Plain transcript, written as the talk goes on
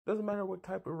Doesn't matter what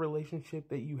type of relationship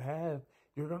that you have,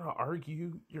 you're gonna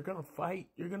argue, you're gonna fight,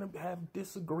 you're gonna have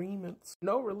disagreements.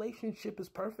 No relationship is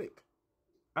perfect.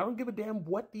 I don't give a damn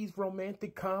what these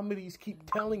romantic comedies keep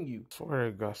telling you. I swear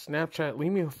to God, Snapchat,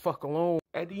 leave me the fuck alone.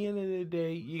 At the end of the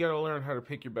day, you gotta learn how to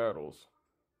pick your battles.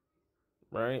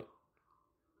 Right?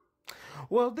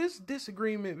 Well, this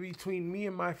disagreement between me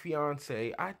and my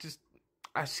fiance,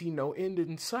 I see no end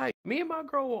in sight. Me and my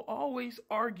girl will always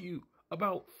argue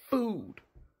about food.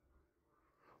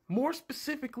 More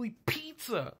specifically,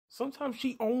 pizza. Sometimes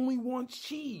she only wants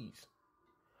cheese.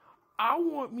 I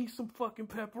want me some fucking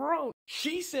pepperoni.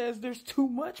 She says there's too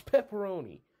much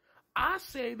pepperoni. I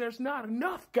say there's not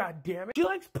enough, goddammit. She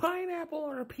likes pineapple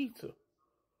on her pizza.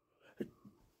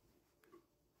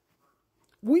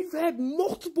 We've had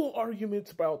multiple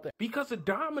arguments about that. Because of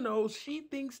Domino's, she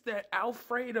thinks that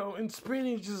Alfredo and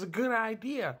spinach is a good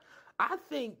idea. I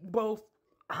think both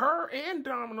her and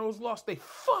Domino's lost their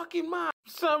fucking mind.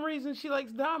 For some reason, she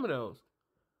likes Domino's.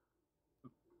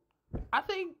 I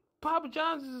think Papa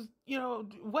John's is,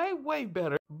 way, way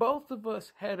better. Both of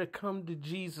us had a come to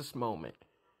Jesus moment.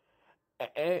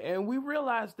 And we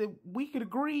realized that we could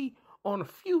agree on a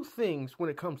few things when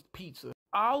it comes to pizza.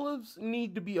 Olives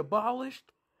need to be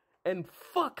abolished, and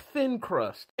fuck thin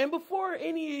crust. And before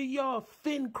any of y'all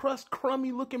thin crust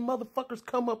crummy looking motherfuckers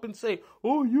come up and say,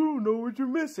 oh, you don't know what you're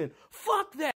missing.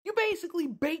 Fuck that. You basically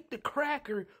baked a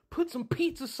cracker, put some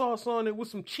pizza sauce on it with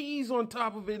some cheese on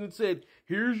top of it and said,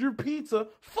 here's your pizza.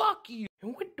 Fuck you.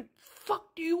 And what the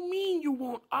fuck do you mean you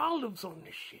want olives on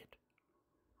this shit?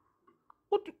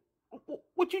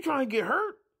 What you trying to get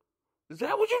hurt? Is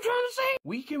that what you're trying to say?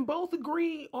 We can both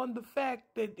agree on the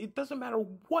fact that it doesn't matter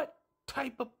what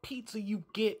type of pizza you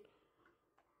get,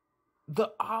 the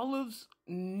olives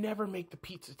never make the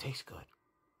pizza taste good.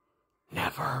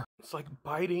 Never. It's like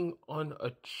biting on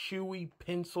a chewy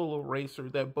pencil eraser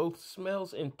that both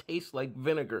smells and tastes like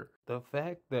vinegar. The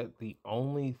fact that the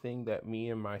only thing that me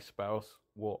and my spouse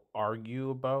will argue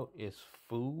about is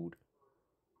food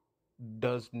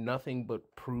does nothing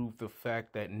but prove the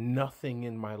fact that nothing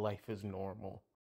in my life is normal.